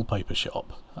paint and wallpaper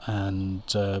shop, and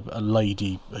a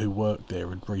lady who worked there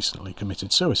had recently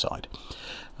committed suicide.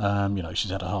 She's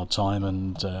had a hard time,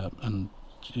 and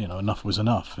enough was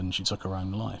enough, and she took her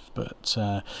own life. But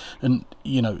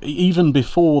even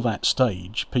before that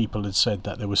stage, people had said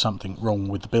that there was something wrong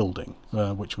with the building,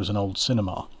 which was an old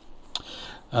cinema.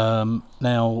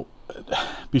 Now,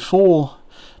 before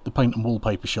the paint and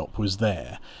wallpaper shop was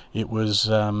there, it was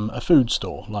a food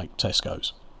store like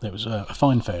Tesco's. It was a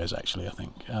Fine Fairs, actually, I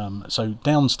think. So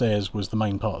downstairs was the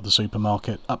main part of the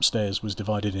supermarket. Upstairs was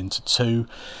divided into two.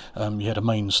 You had a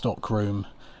main stock room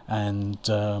and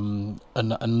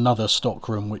another stock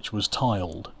room which was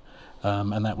tiled,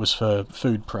 and that was for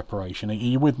food preparation. Are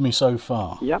you with me so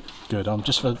far? Yep. Good. I'm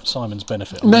just for Simon's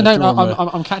benefit.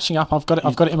 I'm catching up. I've got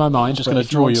it in my mind. Just going to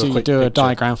draw you a quick do a picture.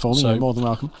 diagram for me. So, you're more than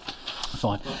welcome.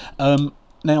 Fine.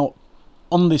 Now,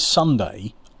 on this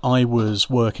Sunday, I was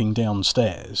working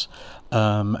downstairs,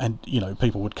 and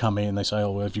people would come in. They say,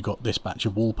 "Oh, have you got this batch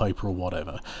of wallpaper or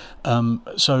whatever?"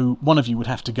 So one of you would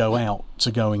have to go out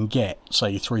to go and get,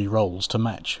 say, 3 rolls to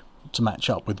match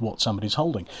up with what somebody's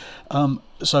holding.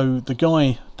 So the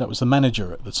guy that was the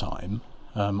manager at the time,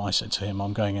 I said to him,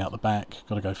 "I'm going out the back.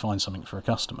 Got to go find something for a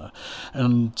customer."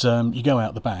 And you go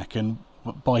out the back, and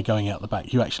by going out the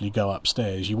back, you actually go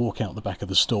upstairs. You walk out the back of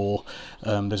the store.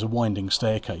 There's a winding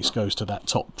staircase goes to that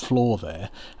top floor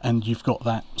there, and you've got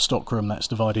that stockroom that's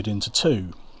divided into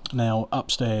 2. Now,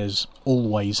 upstairs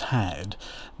always had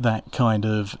that kind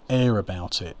of air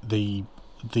about it. The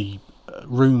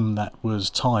room that was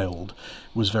tiled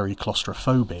was very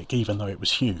claustrophobic, even though it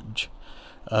was huge.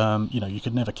 You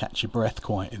could never catch your breath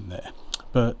quite in there.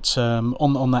 But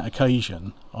on that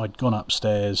occasion, I'd gone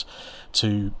upstairs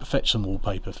to fetch some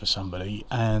wallpaper for somebody,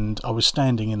 and I was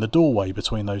standing in the doorway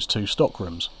between those 2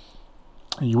 stockrooms.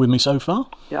 Are you with me so far?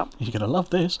 Yeah. You're going to love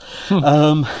this.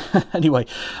 Anyway,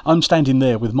 I'm standing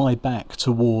there with my back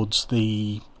towards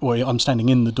I'm standing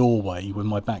in the doorway with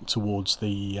my back towards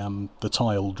the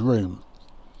tiled room.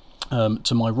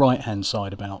 To my right-hand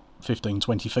side, about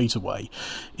 15-20 feet away,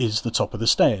 is the top of the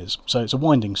stairs. So it's a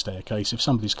winding staircase. If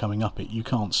somebody's coming up it, you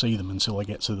can't see them until they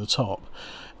get to the top.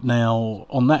 Now,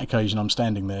 on that occasion, I'm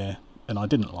standing there, and I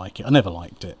didn't like it. I never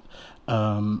liked it.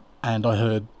 And I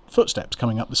heard footsteps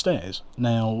coming up the stairs.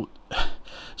 Now,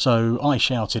 so I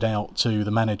shouted out to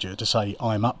the manager to say,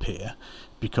 "I'm up here,"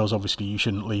 because obviously you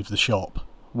shouldn't leave the shop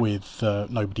with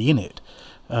nobody in it.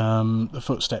 The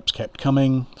footsteps kept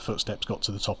coming, the footsteps got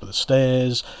to the top of the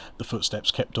stairs, the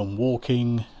footsteps kept on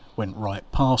walking, went right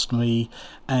past me,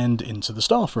 and into the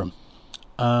staff room.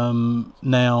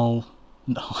 Now,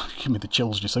 give me the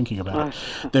chills just thinking about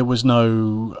it. There was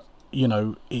no,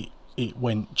 it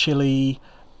went chilly,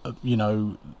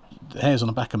 the hairs on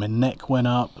the back of my neck went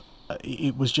up.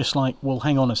 It was just like, well,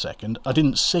 hang on a second, I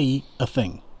didn't see a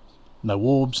thing. No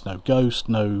orbs, no ghost,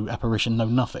 no apparition, no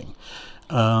nothing.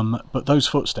 But those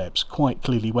footsteps quite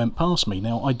clearly went past me.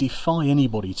 Now, I defy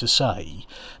anybody to say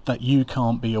that you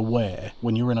can't be aware,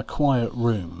 when you're in a quiet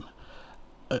room,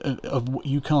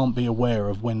 you can't be aware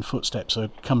of when footsteps are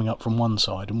coming up from one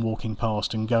side and walking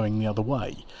past and going the other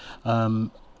way.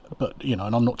 But,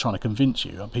 and I'm not trying to convince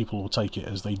you. People will take it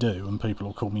as they do, and people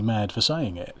will call me mad for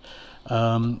saying it.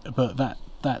 But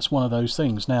that's one of those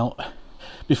things. Now,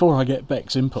 before I get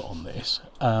Beck's input on this,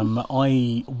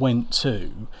 I went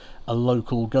to a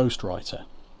local ghostwriter,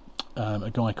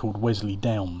 a guy called Wesley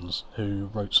Downs, who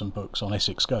wrote some books on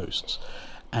Essex ghosts,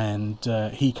 and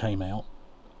he came out,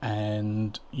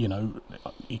 and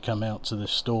he came out to the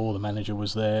store. The manager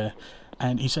was there,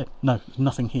 and he said, "No, there's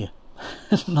nothing here,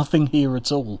 nothing here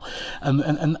at all,"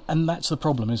 and that's the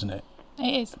problem, isn't it?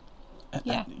 It is.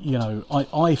 Yeah.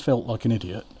 I felt like an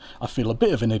idiot. I feel a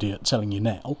bit of an idiot telling you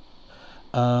now,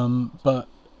 but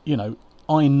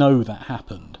I know that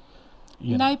happened.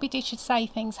 Nobody should say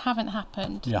things haven't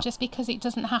happened. Yeah. Just because it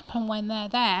doesn't happen when they're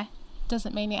there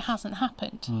doesn't mean it hasn't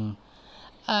happened.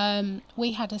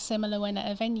 We had a similar one at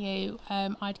a venue.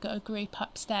 I'd got a group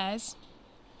upstairs,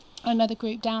 another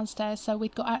group downstairs, so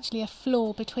we'd got actually a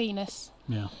floor between us.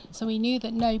 Yeah. So we knew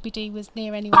that nobody was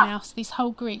near anyone else. This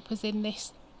whole group was in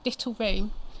this little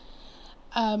room.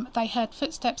 They heard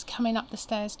footsteps coming up the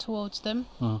stairs towards them.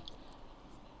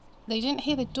 They didn't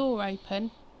hear the door open,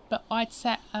 but I'd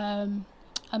set a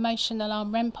motion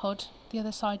alarm REM pod the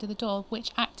other side of the door,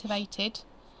 which activated.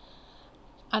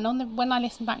 And when I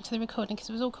listened back to the recording, because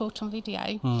it was all caught on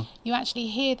video, you actually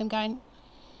hear them going,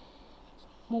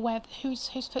 "Well, whose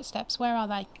footsteps? Where are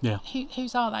they? Yeah.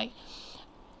 Whose are they?"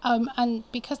 And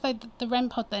because the REM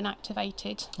pod then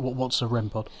activated. What's a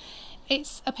REM pod?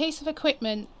 It's a piece of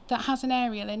equipment that has an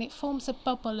aerial, and it forms a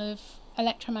bubble of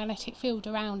electromagnetic field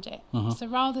around it. So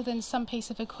rather than some piece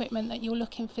of equipment that you're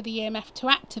looking for the EMF to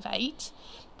activate,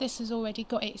 this has already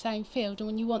got its own field, and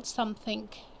when you want something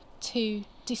to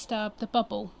disturb the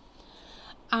bubble,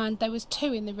 and there was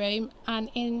 2 in the room, and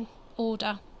in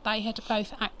order they had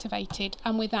both activated,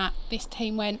 and with that this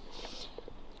team went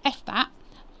F that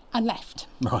and left.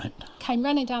 Right. Came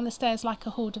running down the stairs like a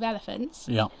horde of elephants.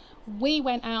 Yeah. We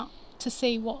went out to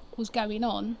see what was going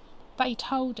on. They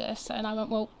told us, and I went,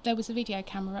 well, there was a video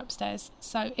camera upstairs,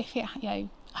 so if it,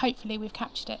 hopefully we've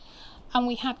captured it. And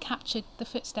we had captured the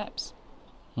footsteps.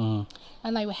 And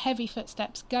they were heavy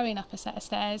footsteps going up a set of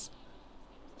stairs.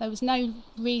 There was no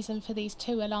reason for these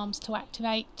 2 alarms to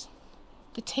activate.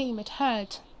 The team had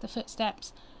heard the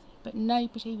footsteps, but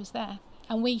nobody was there.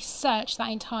 And we searched that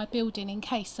entire building in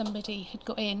case somebody had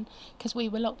got in, because we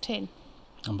were locked in.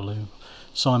 Unbelievable.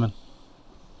 Simon?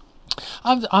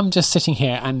 I'm just sitting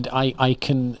here, and I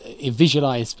can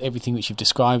visualise everything which you've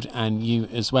described, and you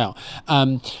as well.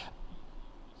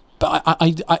 But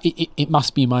it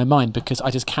must be my mind, because I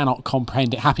just cannot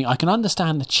comprehend it happening. I can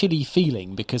understand the chilly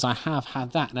feeling, because I have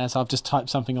had that, and as I've just typed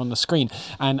something on the screen,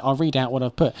 and I'll read out what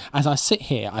I've put. As I sit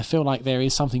here, I feel like there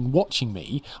is something watching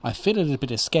me. I feel a little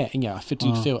bit of scare. I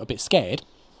do feel a bit scared,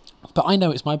 but I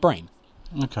know it's my brain.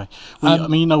 Okay. Well, I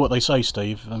mean, you know what they say,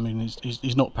 Steve. I mean,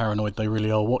 he's not paranoid. They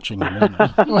really are watching him, isn't he?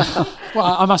 well,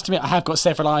 I must admit, I have got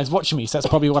several eyes watching me, so that's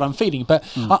probably what I'm feeling. But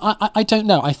I don't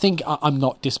know. I think I'm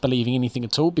not disbelieving anything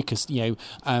at all, because, the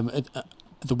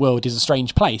world is a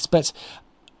strange place. But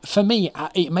for me,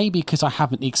 it may be because I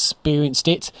haven't experienced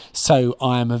it, so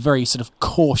I am a very sort of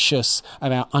cautious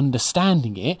about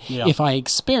understanding it. Yeah. If I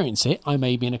experience it, I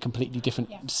may be in a completely different,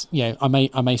 I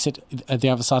may sit at the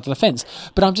other side of the fence.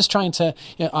 But I'm just trying to,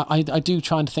 I do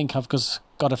try to think I've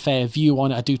got a fair view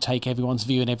on it. I do take everyone's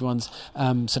view and everyone's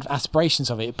sort of aspirations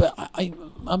of it. But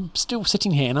I'm still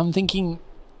sitting here and I'm thinking,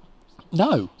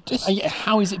 no,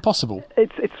 how is it possible?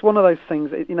 It's one of those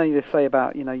things, you say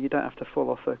about, you don't have to fall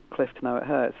off a cliff to know it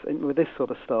hurts. And with this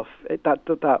sort of stuff,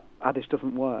 that adage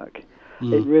doesn't work.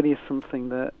 It really is something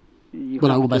that you have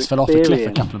I almost to fell off a cliff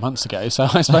a couple of months ago, so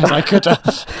I suppose I could.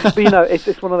 But,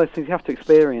 it's one of those things you have to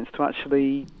experience to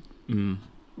actually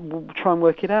try and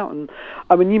work it out. And,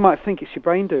 I mean, you might think it's your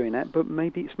brain doing it, but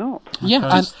maybe it's not. Yeah,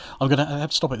 and I'm going to have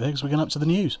to stop it there, because we're going up to the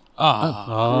news. Yay.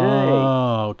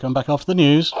 We'll come back after the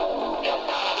news.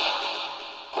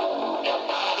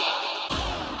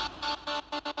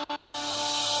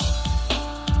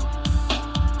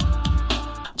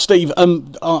 Steve,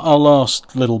 our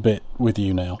last little bit with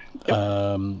you now.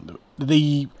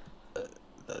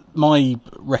 My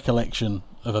recollection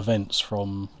of events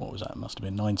from, what was that? It must have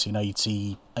been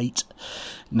 1988.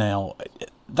 Now,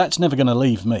 that's never going to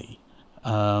leave me.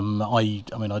 I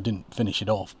mean, I didn't finish it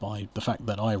off by the fact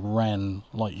that I ran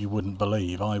like you wouldn't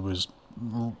believe. I was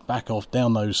back off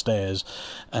down those stairs,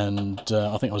 and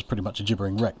I think I was pretty much a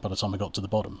gibbering wreck by the time I got to the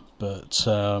bottom. But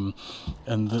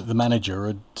and the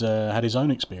manager had his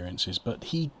own experiences, but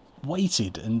he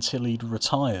waited until he'd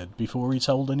retired before he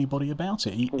told anybody about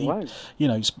it.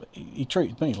 He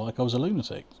treated me like I was a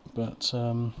lunatic. But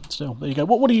still, there you go.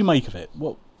 What do you make of it?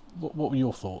 What were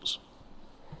your thoughts?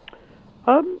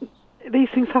 These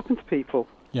things happen to people.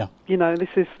 Yeah. This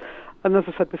is, and as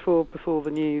I said before the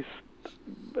news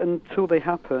until they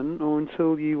happen, or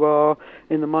until you are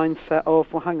in the mindset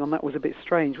of, well, hang on, that was a bit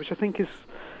strange, which I think is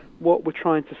what we're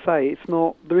trying to say. It's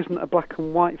not, there isn't a black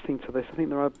and white thing to this. I think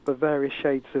there are various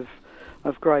shades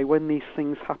of grey when these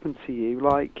things happen to you,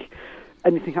 like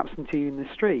anything happens to you in the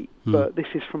street, but this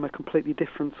is from a completely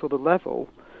different sort of level.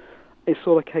 It's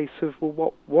all a case of, well,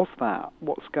 what was that?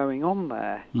 What's going on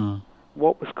there?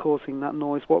 What was causing that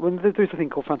noise? There's a thing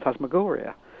called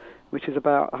phantasmagoria, which is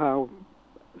about how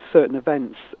certain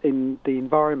events in the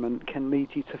environment can lead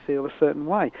you to feel a certain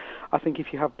way. I think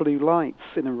if you have blue lights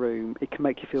in a room, it can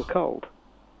make you feel cold.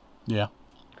 Yeah.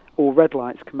 Or red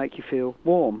lights can make you feel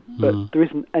warm. But there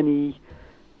isn't any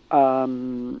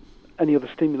other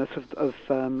stimulus of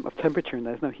temperature in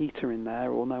there. There's no heater in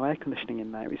there or no air conditioning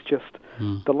in there. It's just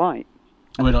the light.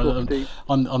 I mean,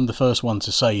 I'm the first one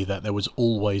to say that there was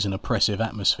always an oppressive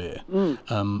atmosphere,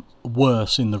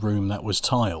 worse in the room that was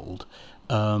tiled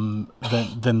than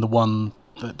the one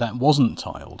that wasn't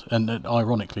tiled. And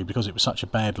ironically, because it was such a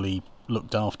badly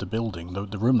looked after building,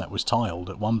 the room that was tiled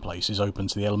at one place is open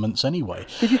to the elements anyway.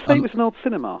 Did you say it was an old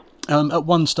cinema? At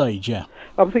one stage, yeah.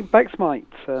 I think Bex might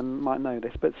know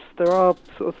this, but there are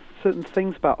sort of certain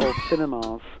things about old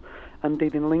cinemas.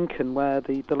 Indeed, in Lincoln, where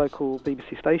the local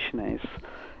BBC station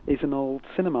is an old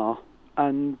cinema,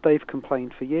 and they've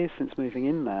complained for years since moving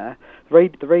in there.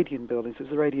 The Radian buildings, it was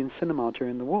the Radian cinema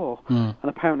during the war, and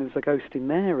apparently there's a ghost in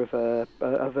there of a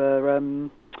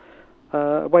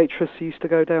waitress who used to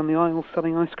go down the aisle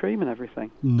selling ice cream and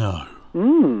everything. No.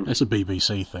 It's a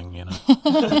BBC thing, you know.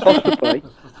 Possibly.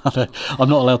 I'm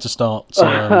not allowed to start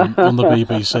on the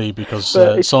BBC because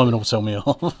Simon will tell me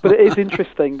off. But it is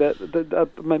interesting that I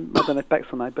don't know if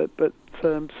Bex will know, but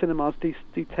cinemas do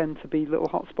tend to be little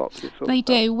hotspots. They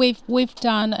do. We've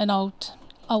done an old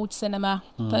cinema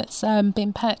that's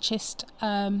been purchased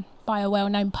by a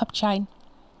well-known pub chain.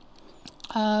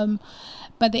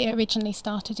 But it originally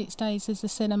started its days as a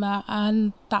cinema,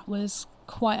 and that was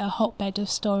quite a hotbed of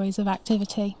stories of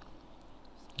activity.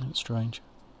 That's strange.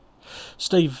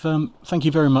 Steve, thank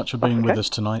you very much for being with us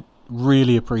tonight.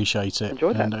 Really appreciate it.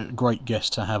 Enjoyed and that. A great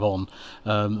guest to have on.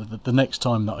 The next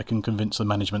time that I can convince the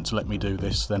management to let me do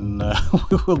this, then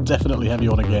we'll definitely have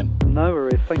you on again. No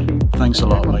worries. Thank you. Thanks a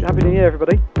lot, mate. Happy New Year,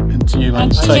 everybody. And to you,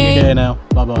 mate. Thank Take you. care now.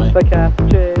 Bye-bye. Take care.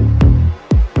 Cheers.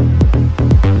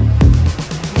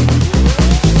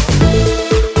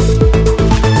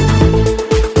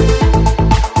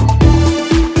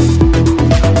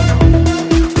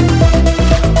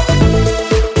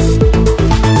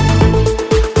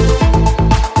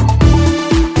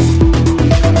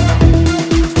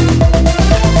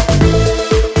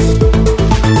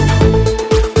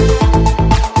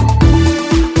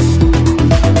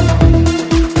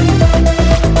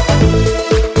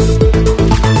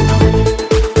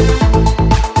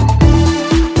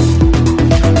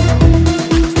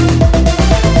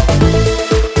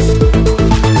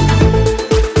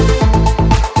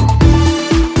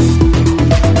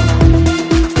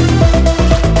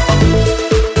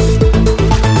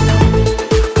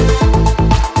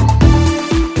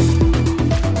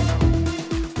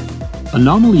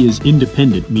 Anomaly is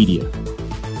independent media.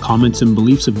 Comments and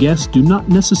beliefs of guests do not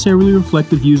necessarily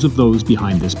reflect the views of those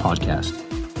behind this podcast.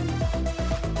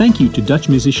 Thank you to Dutch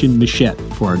musician Michette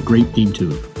for our great theme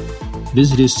tune.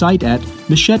 Visit his site at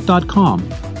michette.com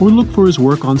or look for his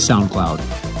work on SoundCloud.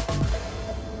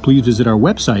 Please visit our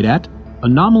website at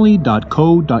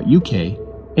anomaly.co.uk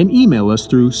and email us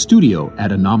through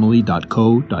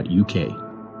studio@anomaly.co.uk.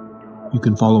 You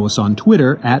can follow us on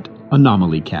Twitter at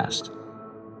AnomalyCast.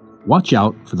 Watch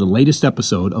out for the latest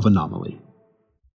episode of Anomaly.